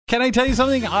Can I tell you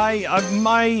something?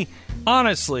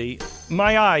 Honestly,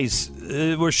 my eyes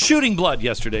were shooting blood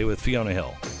yesterday with Fiona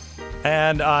Hill.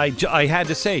 And I had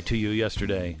to say to you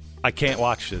yesterday, I can't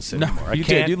watch this anymore. No, you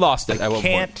did. You lost it. I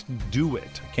can't do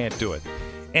it. I can't do it.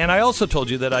 And I also told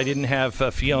you that I didn't have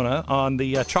Fiona on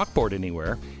the chalkboard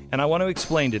anywhere. And I want to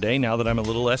explain today, now that I'm a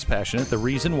little less passionate, the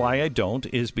reason why I don't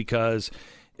is because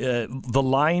the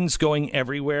lines going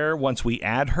everywhere, once we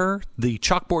add her, the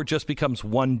chalkboard just becomes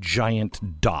one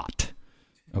giant dot.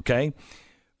 Okay?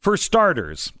 For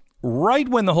starters, right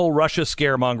when the whole Russia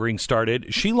scaremongering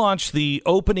started, she launched the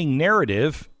opening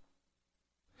narrative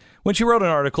when she wrote an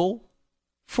article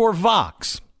for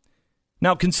Vox.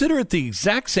 Now, consider at the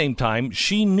exact same time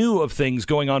she knew of things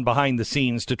going on behind the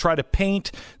scenes to try to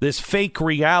paint this fake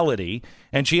reality,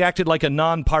 and she acted like a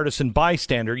nonpartisan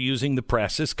bystander using the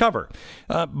press as cover.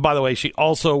 By the way, she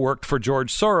also worked for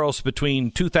George Soros between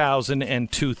 2000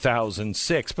 and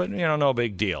 2006, but, no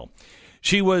big deal.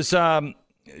 She was...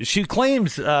 She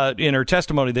claims in her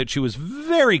testimony that she was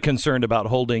very concerned about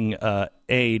holding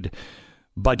aid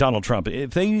by Donald Trump.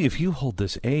 If you hold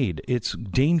this aid, it's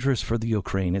dangerous for the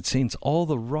Ukraine. It sends all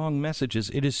the wrong messages.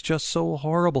 It is just so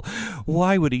horrible.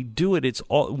 Why would he do it?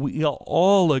 We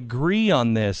all agree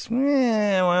on this.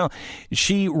 Well,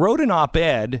 she wrote an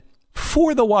op-ed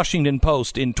for the Washington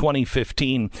Post in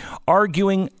 2015,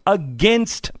 arguing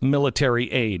against military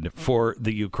aid for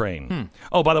the Ukraine.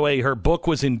 Oh, by the way, her book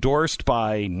was endorsed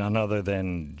by none other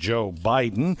than Joe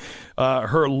Biden.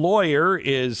 Her lawyer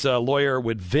is a lawyer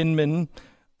with Vindman,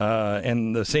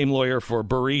 and the same lawyer for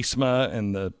Burisma,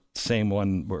 and the same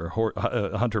one where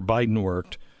Hunter Biden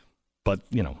worked. But,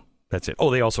 that's it. Oh,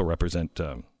 they also represent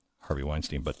Harvey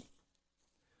Weinstein, but...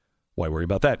 why worry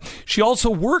about that? She also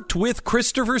worked with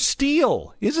Christopher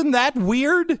Steele. Isn't that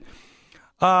weird?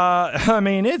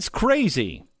 It's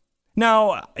crazy.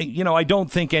 Now, I don't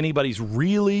think anybody's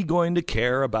really going to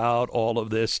care about all of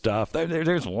this stuff.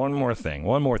 There's one more thing.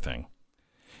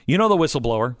 You know the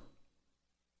whistleblower?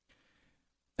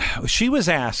 She was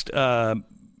asked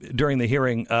during the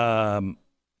hearing,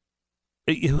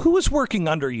 who was working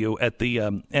under you at the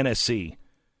NSC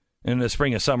in the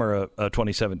spring and summer of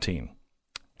 2017?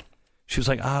 She was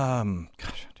like, gosh, I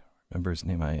don't remember his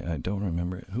name. I don't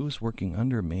remember it. Who's working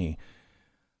under me?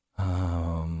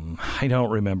 I don't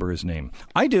remember his name.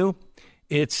 I do.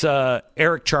 It's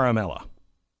Eric Charamella.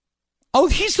 Oh,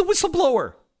 he's the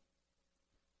whistleblower.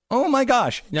 Oh, my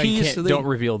gosh. No, don't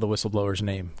reveal the whistleblower's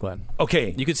name, Glenn.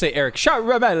 Okay. You could say Eric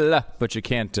Charamella, but you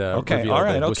can't reveal the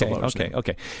whistleblower's name.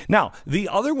 Okay. Now, the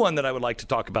other one that I would like to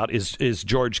talk about is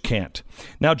George Kent.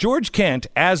 Now, George Kent,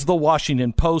 as the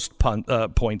Washington Post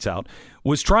points out,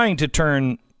 was trying to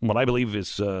turn what I believe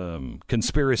is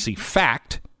conspiracy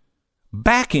fact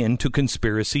back into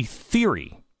conspiracy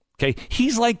theory. Okay,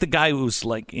 he's like the guy who's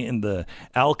like in the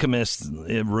alchemist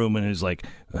room and is like,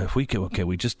 if we could,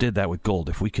 we just did that with gold.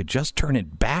 If we could just turn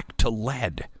it back to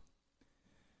lead.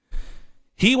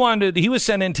 He was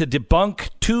sent in to debunk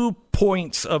 2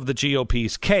 points of the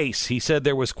GOP's case. He said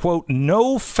there was, quote,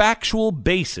 no factual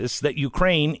basis that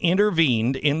Ukraine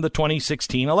intervened in the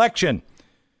 2016 election.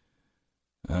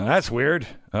 That's weird,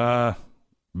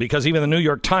 because even the New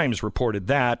York Times reported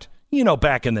that,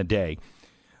 back in the day.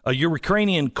 A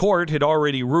Ukrainian court had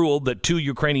already ruled that 2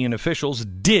 Ukrainian officials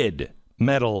did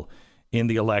meddle in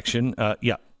the election.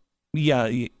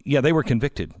 They were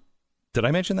convicted. Did I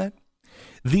mention that?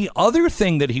 The other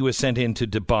thing that he was sent in to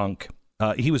debunk,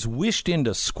 he was wished in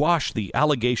to squash the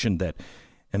allegation that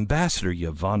Ambassador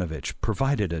Yovanovitch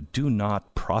provided a do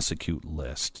not prosecute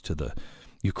list to the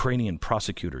Ukrainian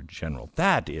prosecutor general.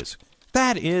 That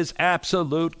is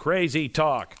absolute crazy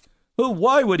talk.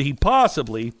 Why would he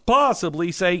possibly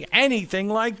say anything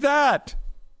like that?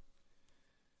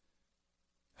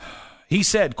 He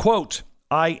said, quote,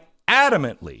 I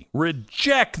adamantly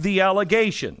reject the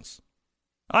allegations.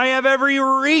 I have every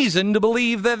reason to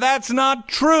believe that that's not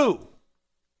true.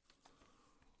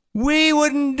 We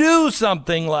wouldn't do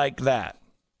something like that.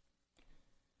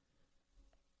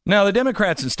 Now, the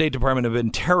Democrats and State Department have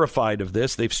been terrified of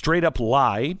this. They've straight up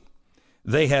lied.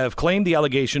 They have claimed the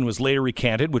allegation was later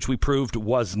recanted, which we proved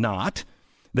was not.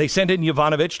 They sent in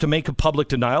Yovanovitch to make a public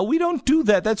denial. We don't do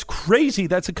that. That's crazy.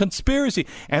 That's a conspiracy.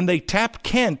 And they tapped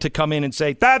Kent to come in and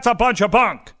say, that's a bunch of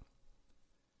bunk.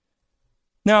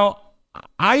 Now,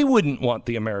 I wouldn't want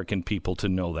the American people to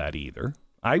know that either.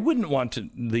 I wouldn't want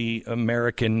the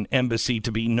American embassy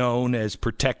to be known as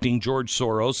protecting George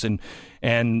Soros and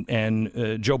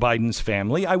Joe Biden's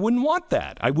family. I wouldn't want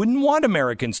that. I wouldn't want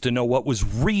Americans to know what was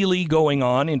really going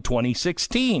on in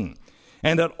 2016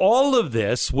 and that all of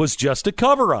this was just a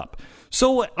cover-up.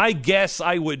 So I guess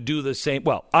I would do the same.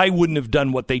 Well, I wouldn't have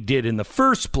done what they did in the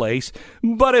first place,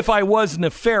 but if I was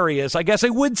nefarious, I guess I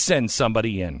would send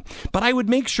somebody in. But I would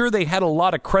make sure they had a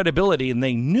lot of credibility and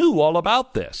they knew all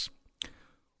about this.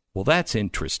 Well, that's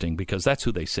interesting because that's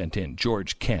who they sent in,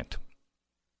 George Kent.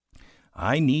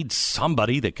 I need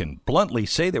somebody that can bluntly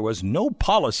say there was no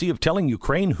policy of telling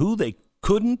Ukraine who they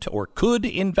couldn't or could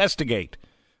investigate,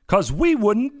 because we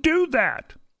wouldn't do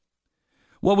that.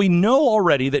 Well, we know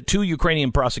already that two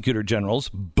Ukrainian prosecutor generals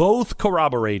both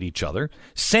corroborate each other,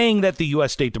 saying that the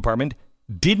U.S. State Department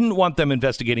didn't want them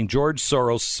investigating George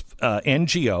Soros'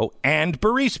 NGO and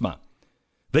Burisma.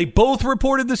 They both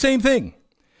reported the same thing.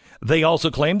 They also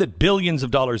claimed that billions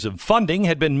of dollars of funding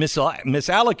had been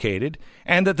misallocated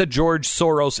and that the George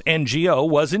Soros NGO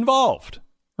was involved.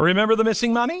 Remember the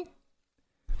missing money?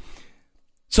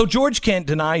 So George Kent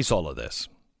denies all of this.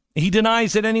 He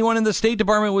denies that anyone in the State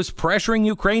Department was pressuring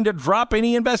Ukraine to drop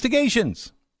any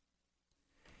investigations.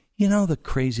 You know the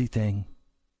crazy thing?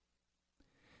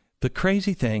 The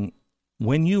crazy thing,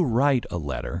 when you write a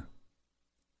letter,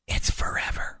 it's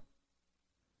forever.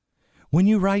 When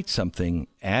you write something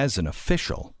as an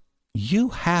official, you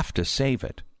have to save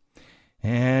it.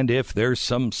 And if there's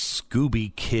some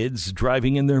Scooby kids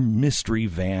driving in their mystery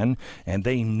van and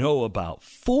they know about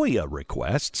FOIA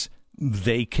requests,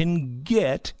 they can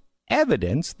get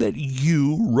evidence that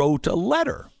you wrote a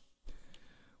letter.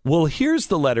 Well, here's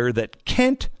the letter that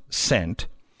Kent sent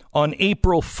on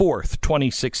April 4th,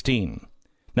 2016.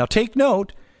 Now, take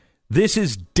note, this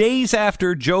is days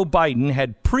after Joe Biden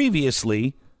had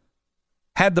previously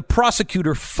had the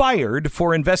prosecutor fired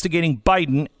for investigating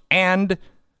Biden and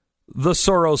the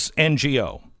Soros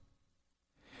NGO.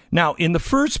 Now, in the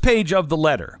first page of the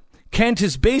letter, Kent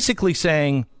is basically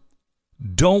saying,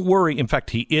 don't worry. In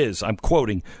fact, he is. I'm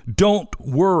quoting, don't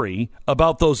worry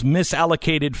about those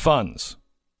misallocated funds.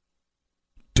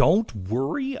 Don't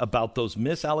worry about those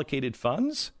misallocated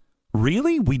funds?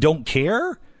 Really? We don't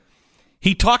care?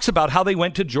 He talks about how they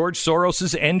went to George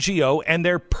Soros' NGO and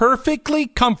they're perfectly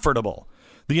comfortable.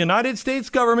 The United States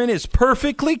government is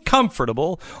perfectly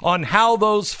comfortable on how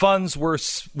those funds were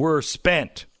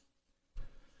spent.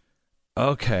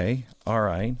 Okay, all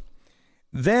right.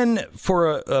 Then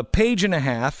for a page and a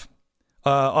half,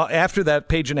 after that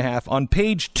page and a half, on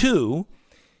page 2,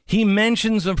 he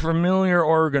mentions a familiar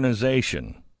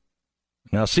organization.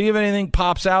 Now, see if anything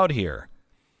pops out here.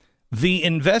 The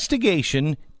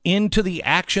investigation into the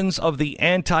actions of the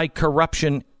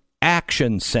Anti-Corruption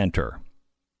Action Center.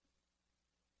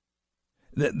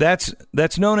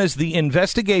 That's known as the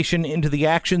investigation into the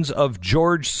actions of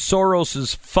George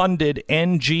Soros's funded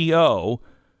NGO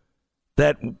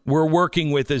that we're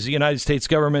working with as the United States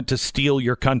government to steal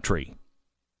your country.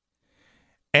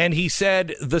 And he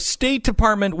said the State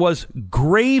Department was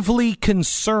gravely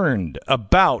concerned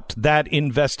about that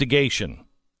investigation.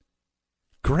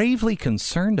 Gravely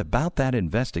concerned about that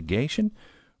investigation?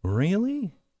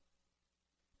 Really?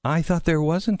 I thought there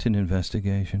wasn't an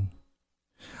investigation.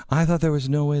 I thought there was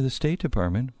no way the State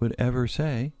Department would ever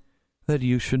say that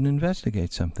you shouldn't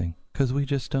investigate something, because we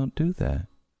just don't do that.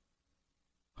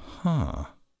 Huh.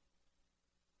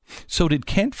 So did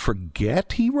Kent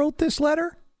forget he wrote this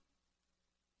letter?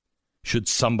 Should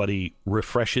somebody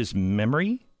refresh his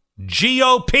memory?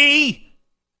 GOP!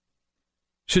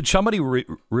 Should somebody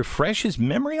refresh his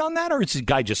memory on that, or is this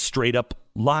guy just straight up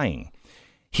lying?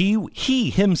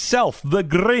 He himself, the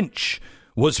Grinch,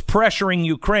 was pressuring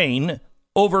Ukraine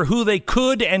over who they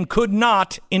could and could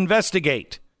not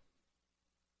investigate.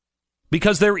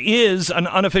 Because there is an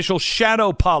unofficial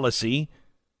shadow policy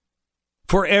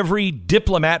for every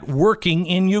diplomat working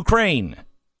in Ukraine.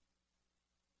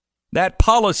 That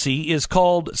policy is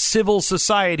called Civil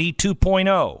Society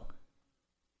 2.0.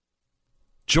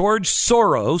 George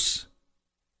Soros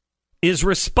is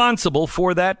responsible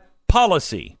for that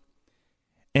policy.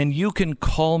 And you can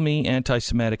call me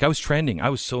anti-Semitic. I was trending. I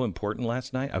was so important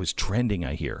last night. I was trending,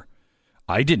 I hear.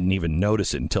 I didn't even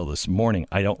notice it until this morning.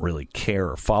 I don't really care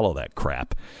or follow that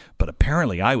crap. But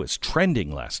apparently I was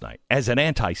trending last night as an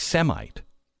anti-Semite.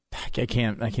 I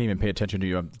can't even pay attention to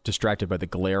you. I'm distracted by the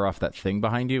glare off that thing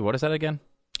behind you. What is that again?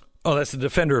 Oh, that's the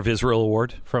Defender of Israel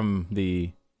Award. From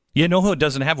the... You know who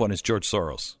doesn't have one is George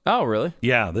Soros. Oh, really?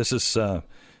 Yeah, this is...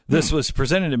 This was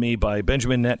presented to me by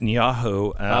Benjamin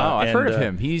Netanyahu. I've heard of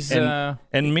him. He's and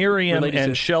Miriam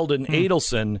and Sheldon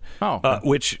Adelson, okay.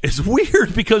 Which is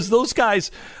weird because those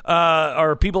guys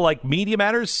are people like Media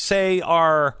Matters say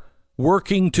are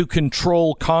working to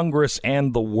control Congress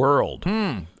and the world.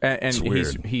 And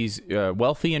he's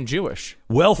wealthy and Jewish.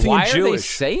 Wealthy Why and Jewish. Why are they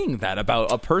saying that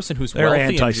about a person who's They're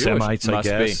wealthy anti-Semites, and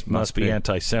Jewish? I guess. Must be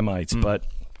anti-Semites. But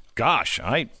gosh,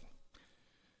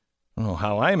 don't know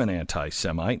how I'm an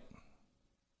anti-Semite.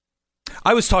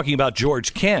 I was talking about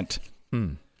George Kent.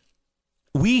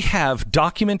 We have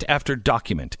document after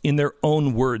document in their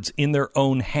own words, in their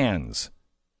own hands,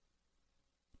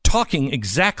 talking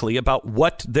exactly about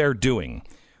what they're doing,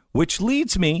 which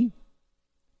leads me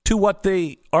to what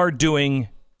they are doing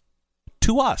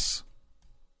to us.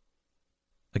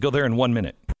 I go there in 1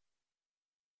 minute.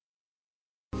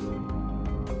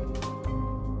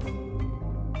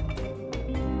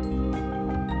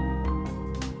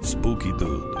 Spooky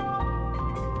dude,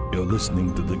 you're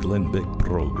listening to the Glenn Beck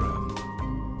program.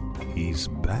 He's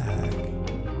back,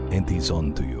 and he's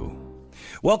on to you.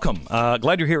 Welcome.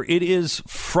 Glad you're here. It is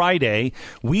Friday.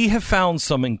 We have found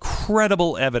some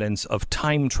incredible evidence of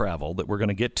time travel that we're going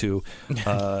to get to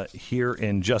here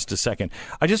in just a second.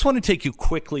 I just want to take you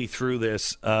quickly through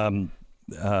this, and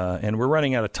we're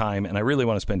running out of time, and I really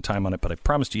want to spend time on it, but I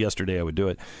promised you yesterday I would do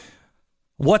it.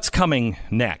 What's coming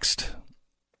next?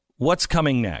 What's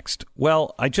coming next?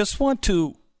 Well, I just want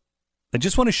to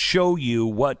show you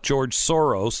what George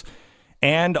Soros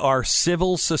and our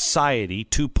Civil Society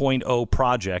 2.0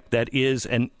 project, that is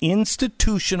an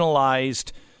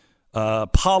institutionalized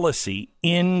policy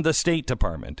in the State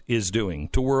Department, is doing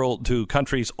to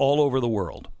countries all over the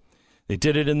world. They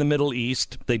did it in the Middle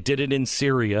East. They did it in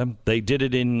Syria. They did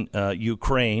it in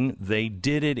Ukraine. They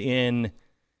did it in,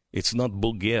 it's not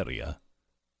Bulgaria.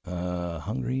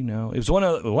 Hungary? No. It was one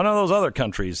of those other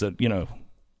countries that,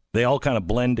 they all kind of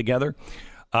blend together.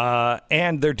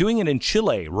 And they're doing it in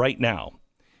Chile right now.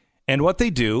 And what they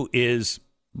do is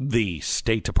the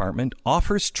State Department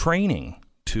offers training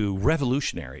to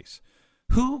revolutionaries.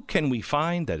 Who can we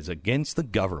find that is against the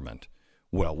government?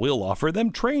 Well, we'll offer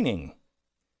them training.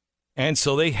 And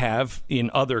so they have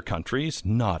in other countries,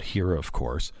 not here, of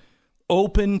course,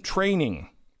 open training.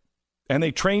 And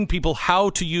they train people how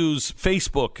to use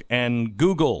Facebook and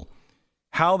Google,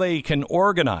 how they can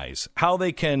organize, how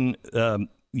they can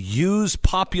use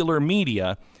popular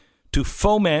media to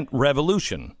foment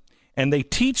revolution. And they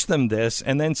teach them this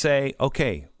and then say,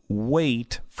 okay,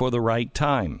 wait for the right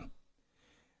time.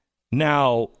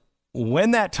 Now,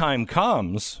 when that time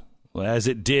comes, as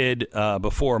it did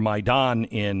before Maidan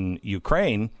in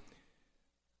Ukraine,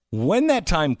 when that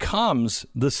time comes,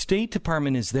 the State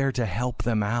Department is there to help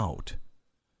them out.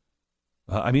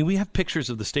 We have pictures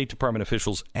of the State Department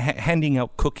officials handing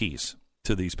out cookies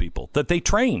to these people that they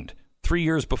trained 3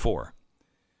 years before.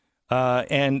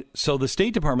 And so the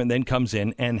State Department then comes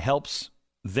in and helps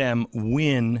them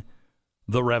win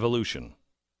the revolution.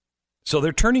 So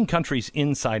they're turning countries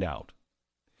inside out.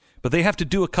 But they have to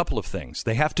do a couple of things.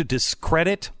 They have to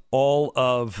discredit all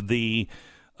of the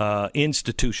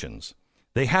institutions.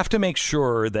 They have to make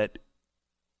sure that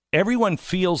everyone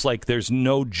feels like there's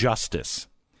no justice.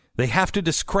 They have to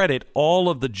discredit all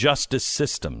of the justice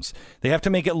systems. They have to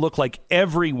make it look like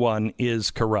everyone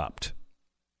is corrupt.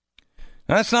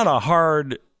 Now, that's not a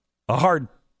hard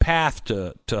path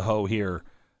to hoe here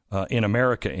in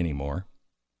America anymore.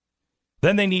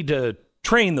 Then they need to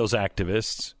train those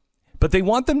activists, but they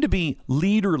want them to be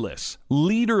leaderless.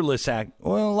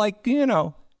 Like,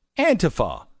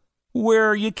 Antifa,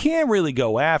 where you can't really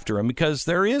go after them because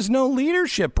there is no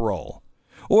leadership role.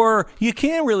 Or you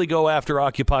can't really go after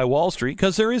Occupy Wall Street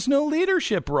because there is no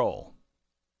leadership role.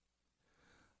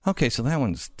 Okay, so that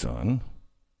one's done.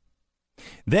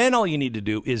 Then all you need to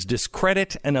do is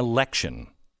discredit an election.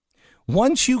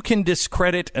 Once you can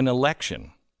discredit an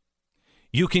election,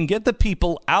 you can get the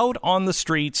people out on the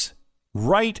streets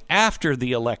right after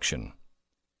the election.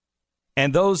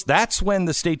 And that's when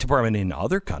the State Department in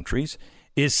other countries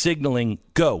is signaling,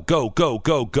 go, go, go,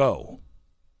 go, go.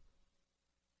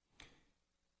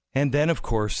 And then, of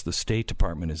course, the State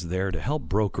Department is there to help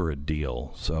broker a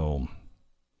deal.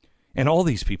 And all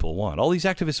these people want, all these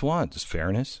activists want is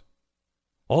fairness.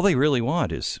 All they really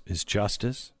want is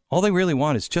justice. All they really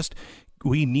want is just,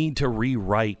 we need to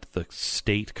rewrite the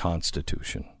state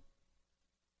constitution.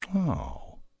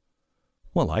 Oh,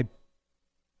 well, I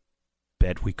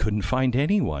bet we couldn't find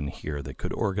anyone here that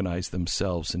could organize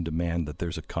themselves and demand that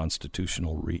there's a constitution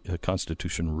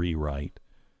rewrite.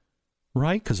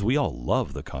 Right? Because we all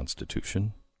love the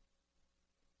Constitution.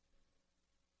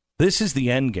 This is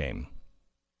the end game.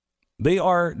 They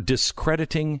are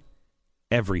discrediting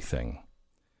everything.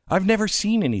 I've never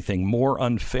seen anything more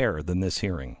unfair than this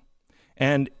hearing.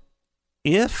 And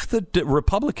if the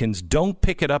Republicans don't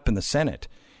pick it up in the Senate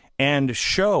and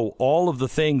show all of the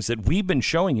things that we've been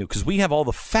showing you, because we have all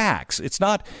the facts. It's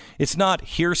not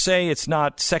hearsay. It's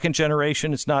not second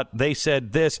generation. It's not they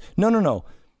said this. No.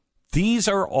 These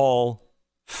are all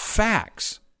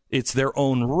facts. It's their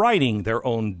own writing, their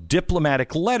own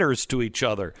diplomatic letters to each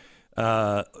other.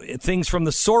 things from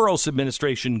the Soros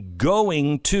administration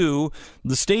going to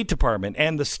the State Department,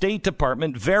 and the State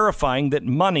Department verifying that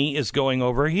money is going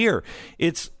over here.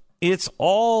 It's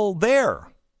all there.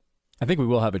 I think we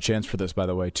will have a chance for this, by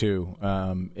the way, too.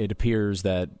 It appears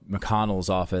that McConnell's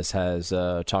office has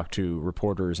talked to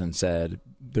reporters and said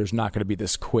there's not going to be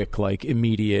this quick,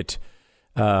 immediate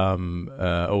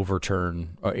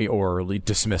overturn or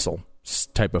dismissal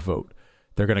type of vote.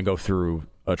 They're going to go through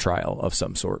a trial of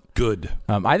some sort. Good.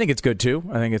 I think it's good too.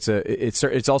 I think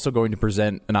it's also going to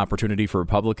present an opportunity for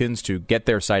Republicans to get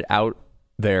their side out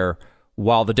there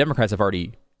while the Democrats have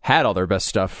already had all their best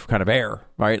stuff kind of air,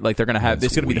 right? Like they're going to have,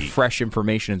 it's going to be the fresh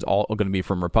information. It's all going to be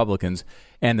from Republicans,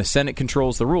 and the Senate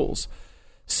controls the rules.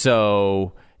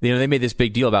 So, they made this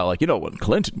big deal about when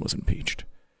Clinton was impeached,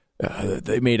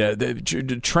 they made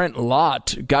Trent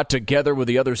Lott got together with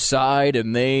the other side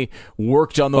and they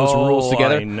worked on those rules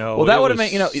together. I know. Well, that would have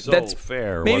made, so that's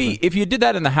fair. Maybe if you did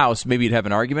that in the House, maybe you'd have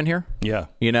an argument here. Yeah.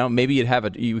 Maybe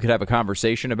you could have a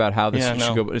conversation about how this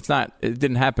should go, but it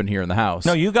didn't happen here in the House.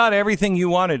 No, you got everything you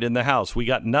wanted in the House. We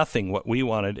got nothing what we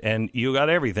wanted, and you got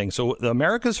everything. So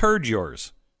America's heard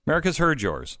yours.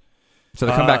 So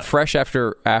they come back fresh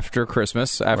after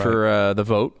Christmas, after the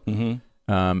vote. Mm-hmm.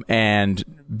 And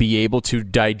be able to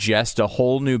digest a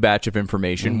whole new batch of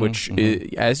information, which,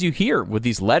 as you hear with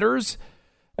these letters,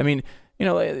 I mean,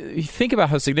 you think about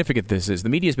how significant this is. The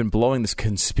media has been blowing this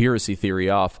conspiracy theory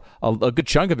off, a good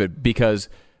chunk of it, because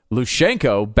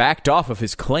Lushenko backed off of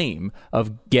his claim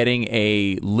of getting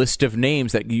a list of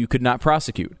names that you could not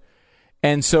prosecute.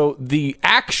 And so the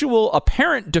actual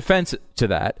apparent defense to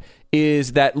that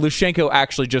is that Lushenko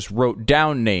actually just wrote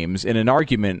down names in an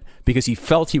argument because he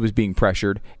felt he was being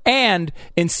pressured. And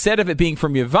instead of it being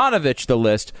from Yovanovitch, the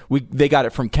list, they got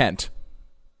it from Kent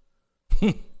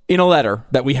in a letter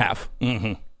that we have.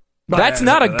 Mm-hmm. That's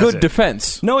not a good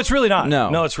defense. No, it's really not.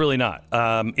 No, it's really not.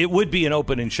 It would be an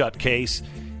open and shut case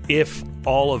if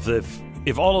all of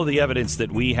the evidence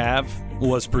that we have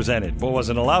was presented, but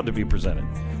wasn't allowed to be presented.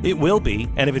 It will be,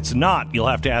 and if it's not, you'll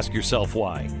have to ask yourself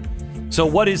why. So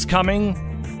what is coming?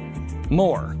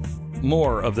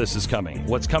 More of this is coming.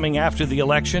 What's coming after the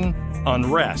election?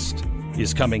 Unrest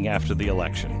is coming after the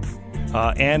election.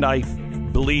 And I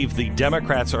believe the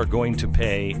Democrats are going to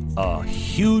pay a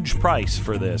huge price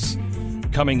for this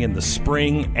coming in the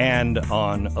spring and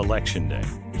on Election Day.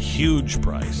 Huge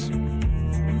price.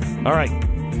 All right,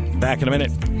 back in a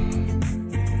minute.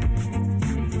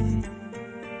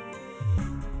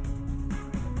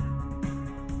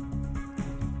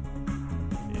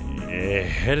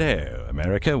 Hello,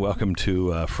 America. Welcome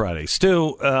to Friday.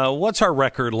 Stu, what's our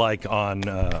record like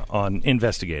on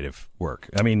investigative work?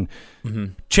 I mean,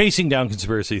 chasing down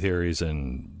conspiracy theories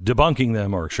and debunking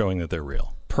them or showing that they're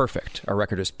real. Perfect. Our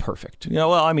record is perfect.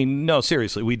 Well, I mean, no,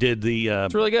 seriously. We did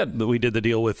it's really good. We did the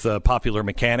deal with Popular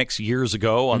Mechanics years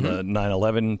ago on the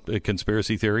 9/11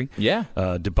 conspiracy theory. Yeah.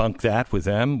 Debunked that with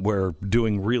them. We're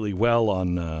doing really well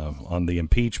on the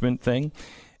impeachment thing.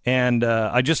 And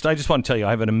I just want to tell you, I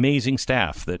have an amazing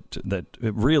staff that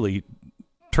really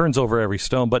turns over every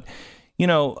stone. But,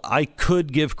 I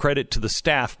could give credit to the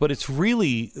staff, but it's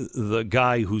really the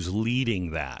guy who's leading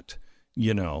that,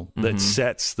 that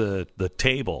sets the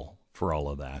table for all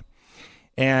of that.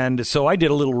 And so I did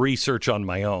a little research on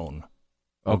my own.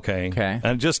 Okay.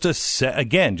 And just to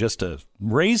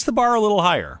raise the bar a little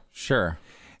higher. Sure.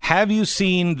 Have you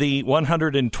seen the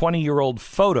 120-year-old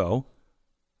photo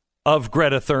of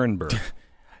Greta Thunberg?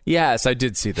 Yes, I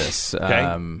did see this. Okay.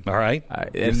 All right.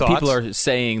 And people are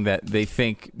saying that they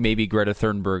think maybe Greta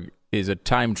Thunberg is a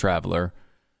time traveler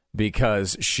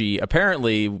because she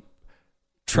apparently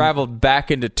traveled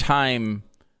back into time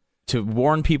to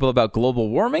warn people about global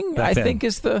warming. Back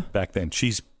then.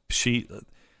 She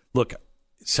look,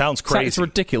 sounds crazy. It's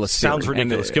ridiculous. Sounds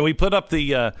ridiculous. Can we put up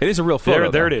the it is a real photo.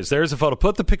 There it is. There's a photo.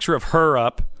 Put the picture of her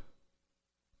up.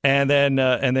 And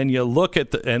then you look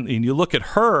at you look at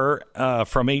her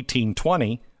from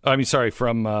 1820. I mean, sorry,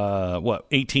 from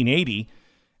 1880,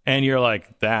 and you're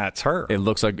like, that's her. It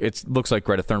looks like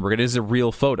Greta Thunberg. It is a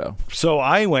real photo. So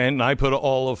I went and I put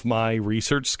all of my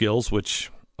research skills, which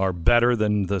are better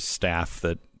than the staff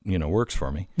that works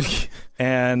for me.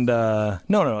 And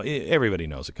no, everybody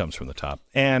knows it comes from the top.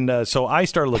 And so I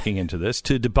started looking into this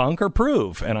to debunk or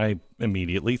prove, and I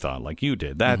immediately thought, like you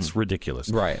did, that's ridiculous.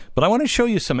 Right. But I want to show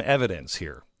you some evidence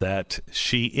here that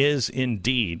she is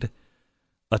indeed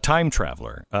a time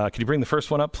traveler. Can you bring the first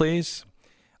one up, please?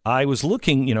 I was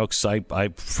looking, because I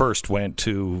first went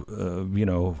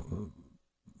to,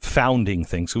 founding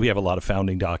things. So we have a lot of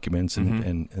founding documents,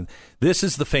 and this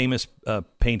is the famous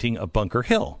painting of Bunker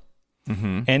Hill.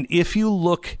 And if you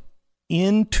look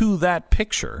into that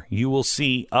picture, you will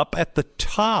see up at the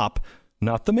top,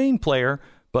 not the main player,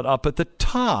 but up at the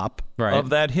top of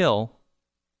that hill,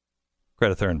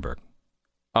 Greta Thunberg.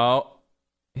 Oh,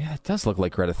 yeah, it does look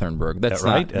like Greta Thunberg. That's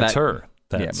right. That's her.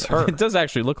 That's her. It does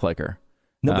actually look like her.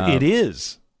 No, but it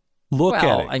is. Look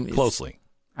at it closely.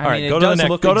 All right, go to the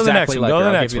next. Go to the next one. Go to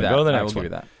the next one. Go to the I next will one.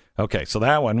 give you that. Okay, so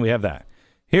that one, we have that.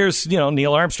 Here's,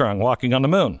 Neil Armstrong walking on the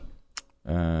moon.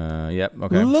 Yep.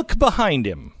 Okay. Look behind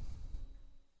him.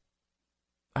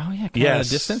 Oh yeah. Kind of in the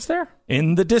distance there.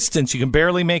 In the distance, you can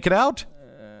barely make it out.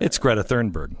 It's Greta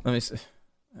Thunberg. Let me see.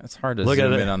 It's hard to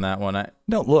zoom in on that one.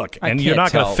 No, look, and you're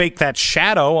not going to fake that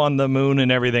shadow on the moon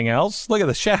and everything else. Look at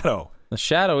the shadow. The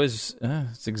shadow is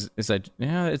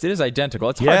it is identical.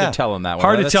 It's hard to tell on that one.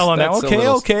 Hard to tell on that one.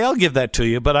 Okay, I'll give that to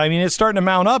you. But I mean, it's starting to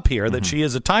mount up here that she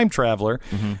is a time traveler,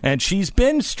 and she's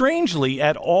been strangely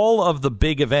at all of the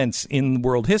big events in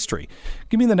world history.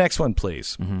 Give me the next one,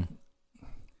 please.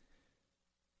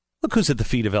 Look who's at the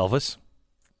feet of Elvis.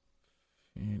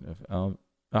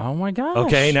 Oh my gosh.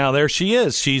 Okay, now there she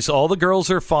is. All the girls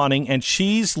are fawning, and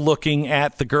she's looking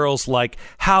at the girls like,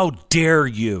 "How dare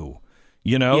you?"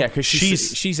 Yeah, because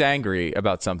she's angry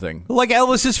about something. Like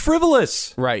Elvis is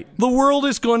frivolous. Right. The world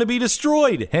is going to be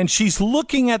destroyed. And she's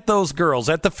looking at those girls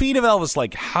at the feet of Elvis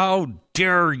like, how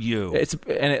dare you?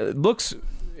 And it looks,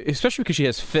 especially because she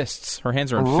has fists. Her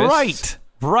hands are in fists.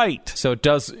 Right. So it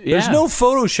does, There's no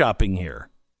photoshopping here.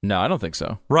 No, I don't think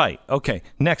so. Right. Okay.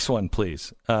 Next one,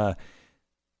 please.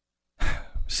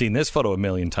 Seen this photo a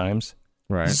million times.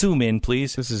 Right. Zoom in,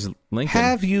 please. This is Lincoln.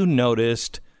 Have you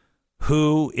noticed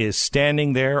who is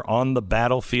standing there on the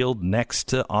battlefield next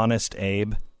to Honest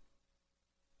Abe?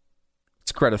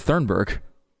 It's Greta Thunberg.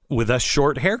 With a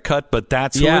short haircut, but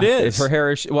that's who it is. Her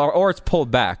hair is, or it's pulled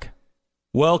back.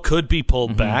 Well, could be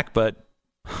pulled back, but...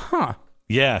 Huh.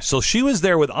 Yeah, so she was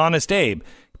there with Honest Abe,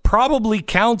 probably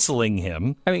counseling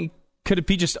him. I mean, could it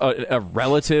be just a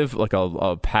relative, like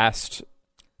a past...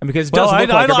 Because it I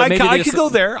could go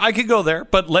there. I could go there,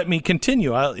 but let me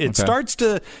continue. Starts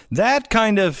to, that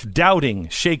kind of doubting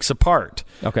shakes apart.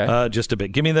 Okay. Just a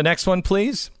bit. Give me the next one,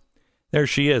 please. There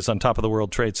she is on top of the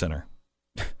World Trade Center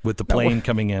with the plane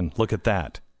coming in. Look at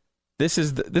that. This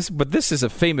is a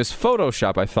famous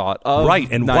Photoshop, I thought, of right.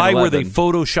 And 9/11. Why were they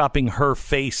photoshopping her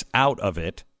face out of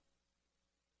it?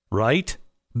 Right.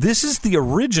 This is the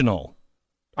original.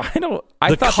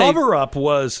 The cover up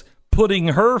was putting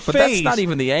her face. But that's not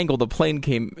even the angle the plane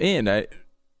came in.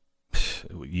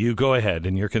 You go ahead,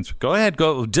 and go ahead.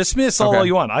 Go dismiss all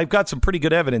you want. I've got some pretty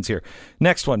good evidence here.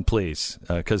 Next one, please,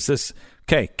 because this.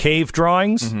 Okay, cave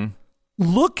drawings.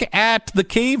 Look at the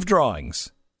cave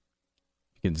drawings.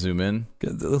 You can zoom in.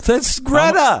 That's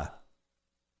Greta.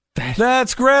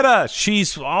 That's Greta.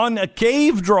 She's on a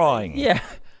cave drawing. Yeah,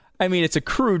 I mean it's a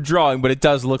crude drawing, but it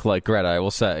does look like Greta. I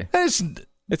will say.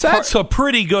 That's a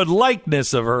pretty good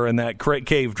likeness of her in that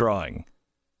cave drawing.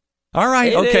 All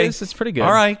right, okay. It's pretty good.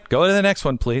 All right, go to the next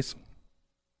one, please.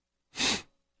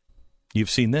 You've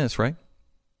seen this, right?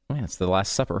 Oh, yeah, it's The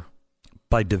Last Supper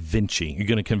by Da Vinci. You're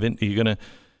going to.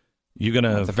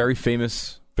 It's a very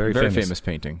famous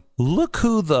painting. Look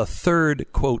who the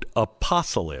third quote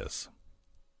apostle is.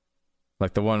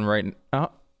 Like the one right.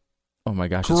 Oh my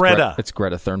gosh! Greta. It's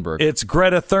Greta Thunberg. It's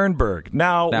Greta Thunberg.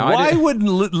 Now why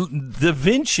wouldn't Da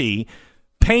Vinci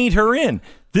paint her in?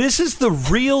 This is the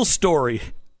real story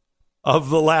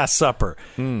of the Last Supper.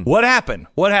 What happened?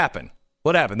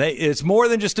 It's more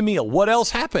than just a meal. What else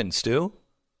happened, Stu?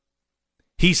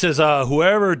 He says,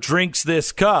 whoever drinks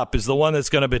this cup is the one that's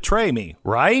going to betray me,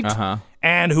 right? Uh-huh.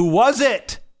 And who was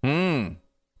it?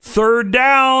 Third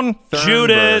down, Thunberg.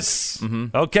 Judas.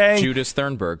 Okay? Judas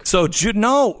Thunberg. So,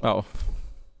 no. Oh.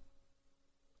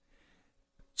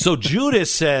 So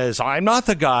Judas says, I'm not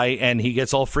the guy, and he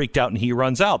gets all freaked out, and he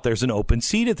runs out. There's an open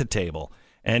seat at the table.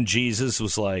 And Jesus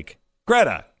was like,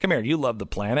 Greta, come here. You love the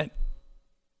planet.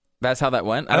 That's how that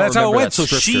went? That's how it went. So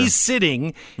she's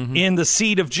sitting in the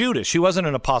seat of Judas. She wasn't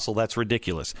an apostle. That's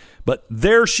ridiculous. But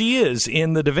there she is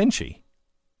in the Da Vinci.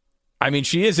 I mean,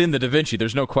 she is in the Da Vinci.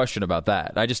 There's no question about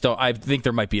that. I think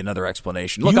there might be another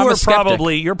explanation. Look,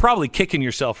 you're probably kicking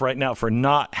yourself right now for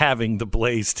not having the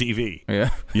Blaze TV. Yeah.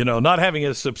 Not having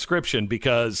a subscription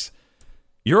because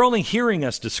you're only hearing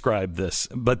us describe this.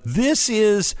 But this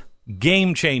is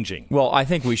game-changing. Well, I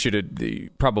think we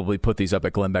should probably put these up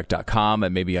at glennbeck.com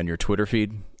and maybe on your Twitter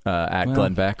feed at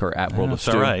Glenn Beck or at World of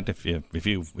Stu. All right. If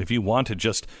you want to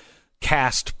just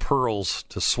cast pearls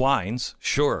to swines,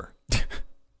 sure.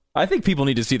 I think people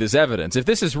need to see this evidence. If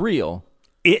this is real,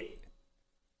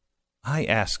 I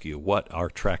ask you what our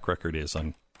track record is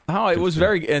on. It's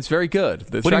very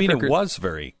good. What do you mean it was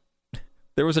very?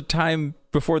 There was a time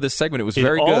before this segment. It was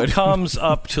very good. It all comes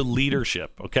up to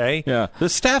leadership, okay? Yeah. The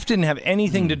staff didn't have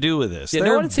anything to do with this. Yeah,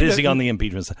 They're busy on the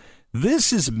impeachment stuff.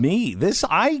 This is me.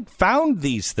 I found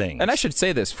these things. And I should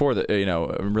say this for the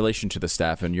in relation to the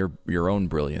staff and your own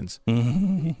brilliance.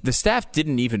 Mm-hmm. The staff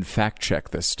didn't even fact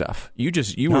check this stuff. You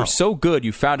were so good.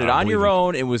 You found it on your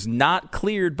own. It was not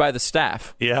cleared by the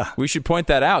staff. Yeah. We should point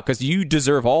that out because you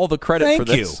deserve all the credit for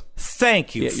this.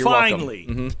 Thank you. Yeah, you're Finally.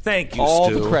 welcome. Thank you, all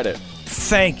Stu. the credit.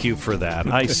 Thank you for that.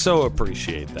 I so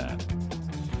appreciate that.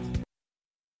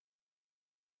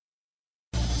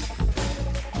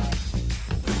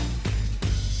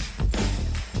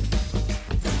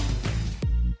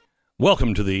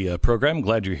 Welcome to the program.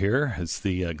 Glad you're here. It's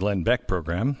the Glenn Beck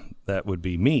program. That would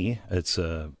be me.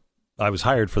 I was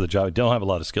hired for the job. I don't have a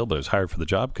lot of skill, but I was hired for the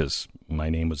job because my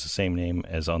name was the same name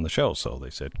as on the show. So they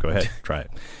said, go ahead, try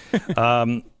it.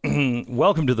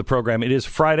 Welcome to the program. It is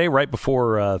Friday, right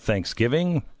before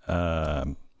Thanksgiving.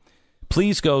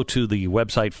 Please go to the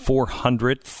website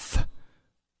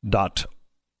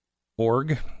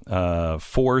 400th.org,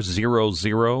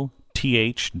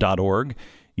 400th.org.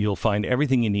 You'll find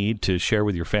everything you need to share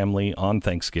with your family on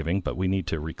Thanksgiving, but we need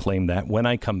to reclaim that. When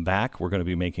I come back, we're going to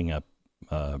be making a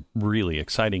really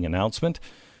exciting announcement,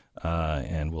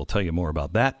 and we'll tell you more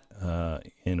about that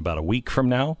in about a week from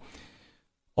now.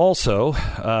 Also,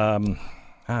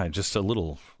 just a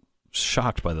little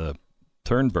shocked by the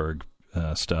Thunberg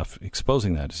stuff,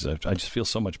 exposing that. I just feel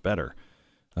so much better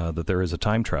that there is a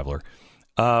time traveler,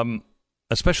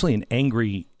 especially an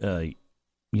angry,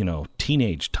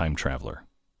 teenage time traveler.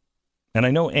 And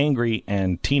I know angry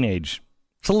and teenage,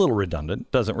 it's a little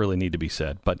redundant, doesn't really need to be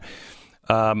said. But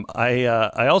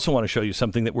I also want to show you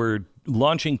something that we're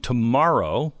launching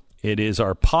tomorrow. It is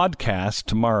our podcast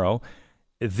tomorrow.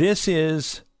 This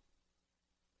is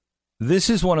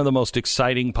one of the most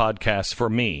exciting podcasts for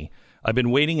me. I've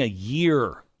been waiting a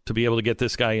year to be able to get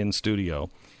this guy in studio.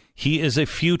 He is a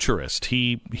futurist.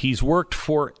 He's worked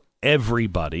for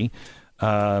everybody.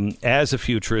 As a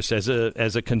futurist,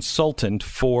 as a consultant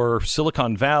for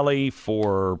Silicon Valley,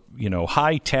 for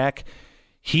high tech,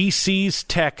 he sees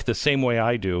tech the same way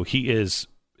I do. He is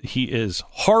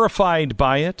horrified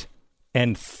by it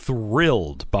and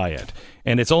thrilled by it,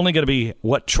 and it's only going to be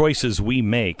what choices we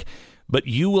make. But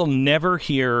you will never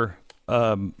hear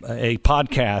a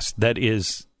podcast that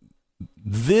is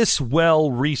this well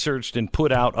researched and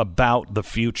put out about the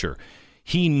future.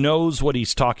 He knows what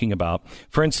he's talking about.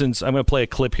 For instance, I'm going to play a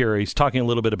clip here. He's talking a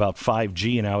little bit about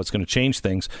 5G and how it's going to change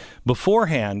things.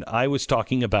 Beforehand, I was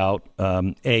talking about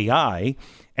AI,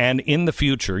 and in the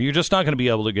future, you're just not going to be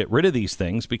able to get rid of these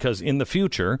things because in the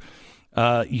future,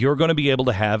 you're going to be able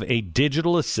to have a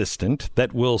digital assistant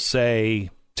that will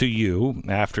say to you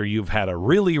after you've had a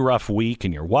really rough week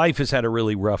and your wife has had a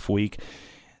really rough week,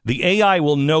 the AI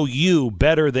will know you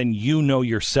better than you know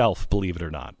yourself, believe it or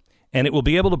not. And it will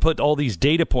be able to put all these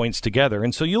data points together.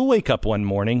 And so you'll wake up one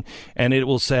morning and it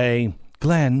will say,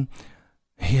 Glenn,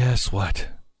 yes, what?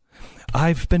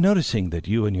 I've been noticing that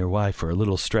you and your wife are a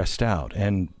little stressed out.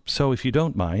 And so if you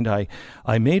don't mind, I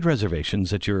made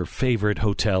reservations at your favorite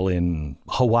hotel in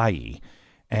Hawaii.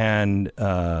 And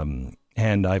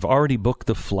I've already booked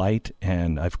the flight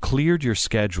and I've cleared your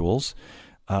schedules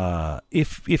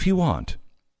if you want.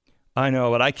 I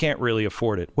know, but I can't really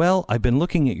afford it. Well, I've been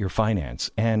looking at your finance,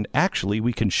 and actually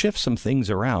we can shift some things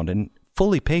around and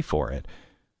fully pay for it.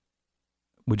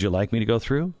 Would you like me to go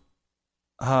through?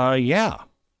 Yeah.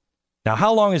 Now,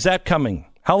 how long is that coming?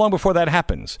 How long before that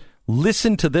happens?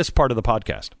 Listen to this part of the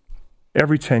podcast.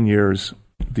 Every 10 years,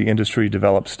 the industry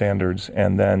develops standards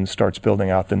and then starts building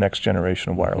out the next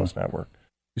generation of wireless network.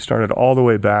 We started all the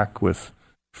way back with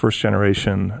first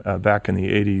generation back in the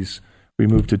 80s. We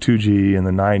moved to 2G in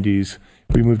the 90s.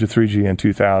 We moved to 3G in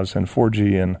 2000,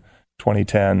 4G in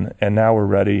 2010, and now we're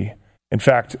ready. In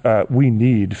fact, we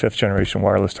need fifth generation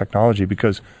wireless technology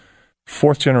because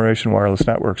fourth generation wireless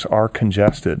networks are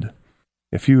congested.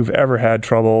 If you've ever had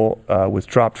trouble with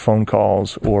dropped phone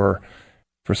calls, or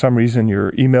for some reason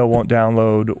your email won't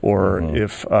download, or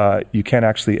if you can't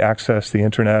actually access the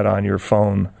internet on your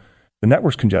phone, the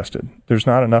network's congested. There's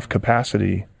not enough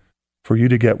capacity for you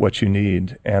to get what you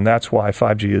need, and that's why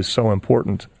 5G is so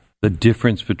important. The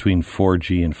difference between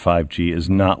 4G and 5G is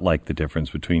not like the difference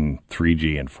between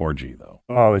 3G and 4G, though.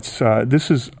 Oh, it's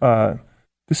this is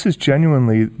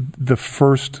genuinely the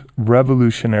first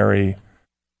revolutionary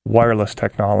wireless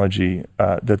technology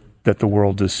that the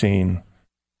world has seen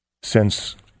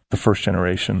since the first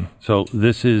generation. So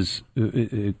this is,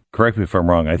 correct me if I'm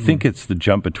wrong, I think it's the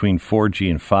jump between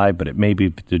 4G and 5, but it may be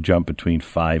the jump between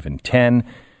 5 and 10.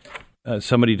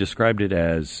 Somebody described it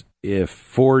as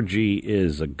if 4G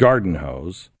is a garden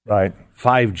hose, Right.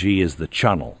 5G is the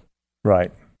channel.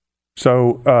 Right.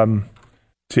 So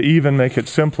to even make it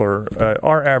simpler,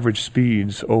 our average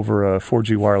speeds over a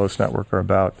 4G wireless network are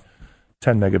about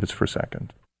 10 megabits per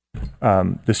second.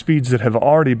 The speeds that have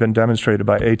already been demonstrated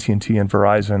by AT&T and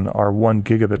Verizon are 1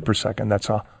 gigabit per second. That's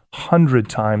 100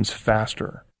 times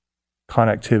faster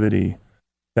connectivity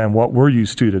than what we're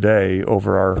used to today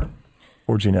over our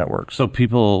 4G networks. So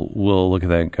people will look at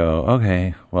that and go,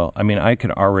 okay, well, I mean, I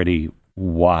can already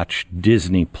watch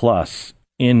Disney Plus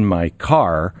in my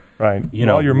car, right?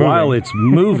 While it's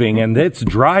moving and it's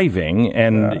driving,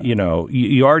 and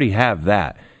you already have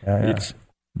that.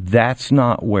 That's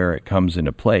not where it comes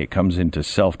into play. It comes into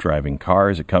self-driving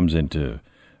cars. It comes into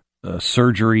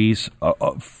surgeries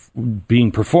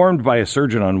being performed by a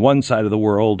surgeon on one side of the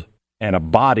world and a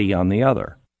body on the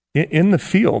other. In the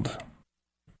field,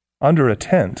 under a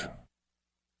tent,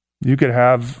 you could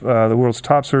have the world's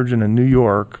top surgeon in New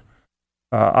York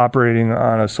operating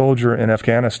on a soldier in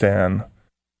Afghanistan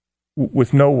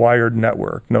with no wired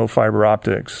network, no fiber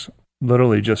optics,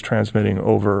 literally just transmitting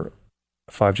over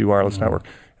a 5G wireless network.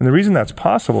 And the reason that's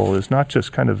possible is not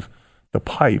just kind of the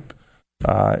pipe.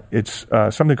 It's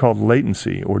something called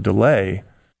latency or delay.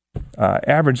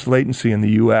 Average latency in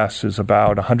the U.S. is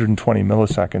about 120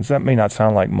 milliseconds. That may not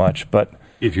sound like much, but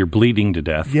if you're bleeding to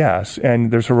death. Yes,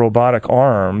 and there's a robotic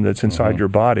arm that's inside your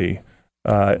body.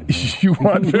 You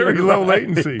want very low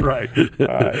latency. Right.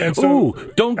 And so,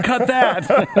 don't cut that.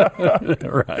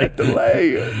 Right.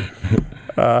 Delay.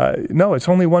 No, it's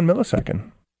only 1 millisecond.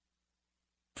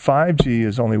 5G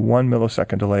is only 1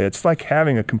 millisecond delay. It's like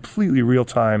having a completely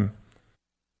real-time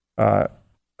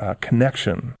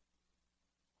connection.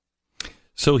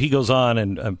 So he goes on,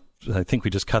 and I think we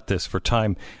just cut this for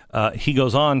time. He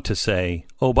goes on to say,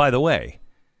 oh, by the way,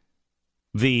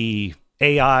 the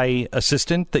AI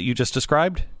assistant that you just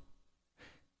described,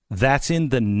 that's in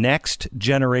the next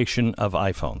generation of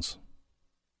iPhones.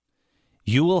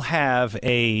 You will have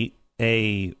a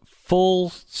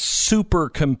full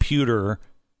supercomputer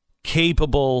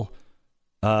capable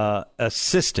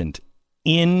assistant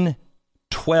in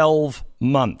 12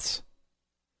 months.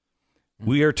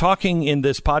 We are talking in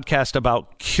this podcast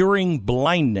about curing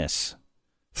blindness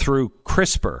through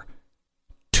CRISPR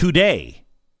today.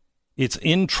 It's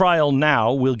in trial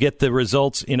now. We'll get the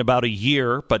results in about a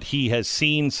year, but he has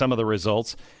seen some of the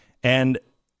results. And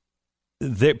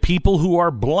the people who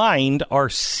are blind are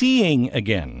seeing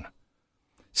again.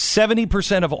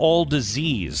 70% of all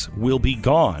disease will be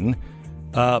gone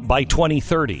by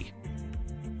 2030.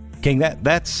 King,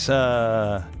 that's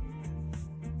 10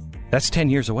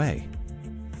 years away.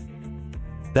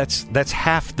 That's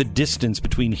half the distance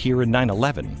between here and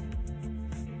 9/11.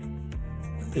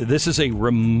 This is a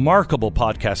remarkable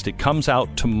podcast. It comes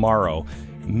out tomorrow.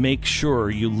 Make sure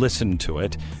you listen to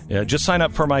it. Just sign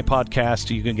up for my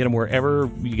podcast. You can get them wherever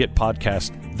you get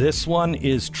podcasts. This one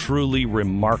is truly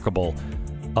remarkable.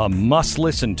 A must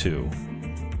listen to.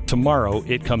 Tomorrow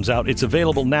it comes out. It's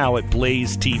available now at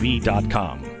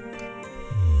blazetv.com.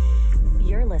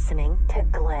 You're listening to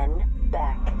Glenn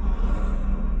Beck.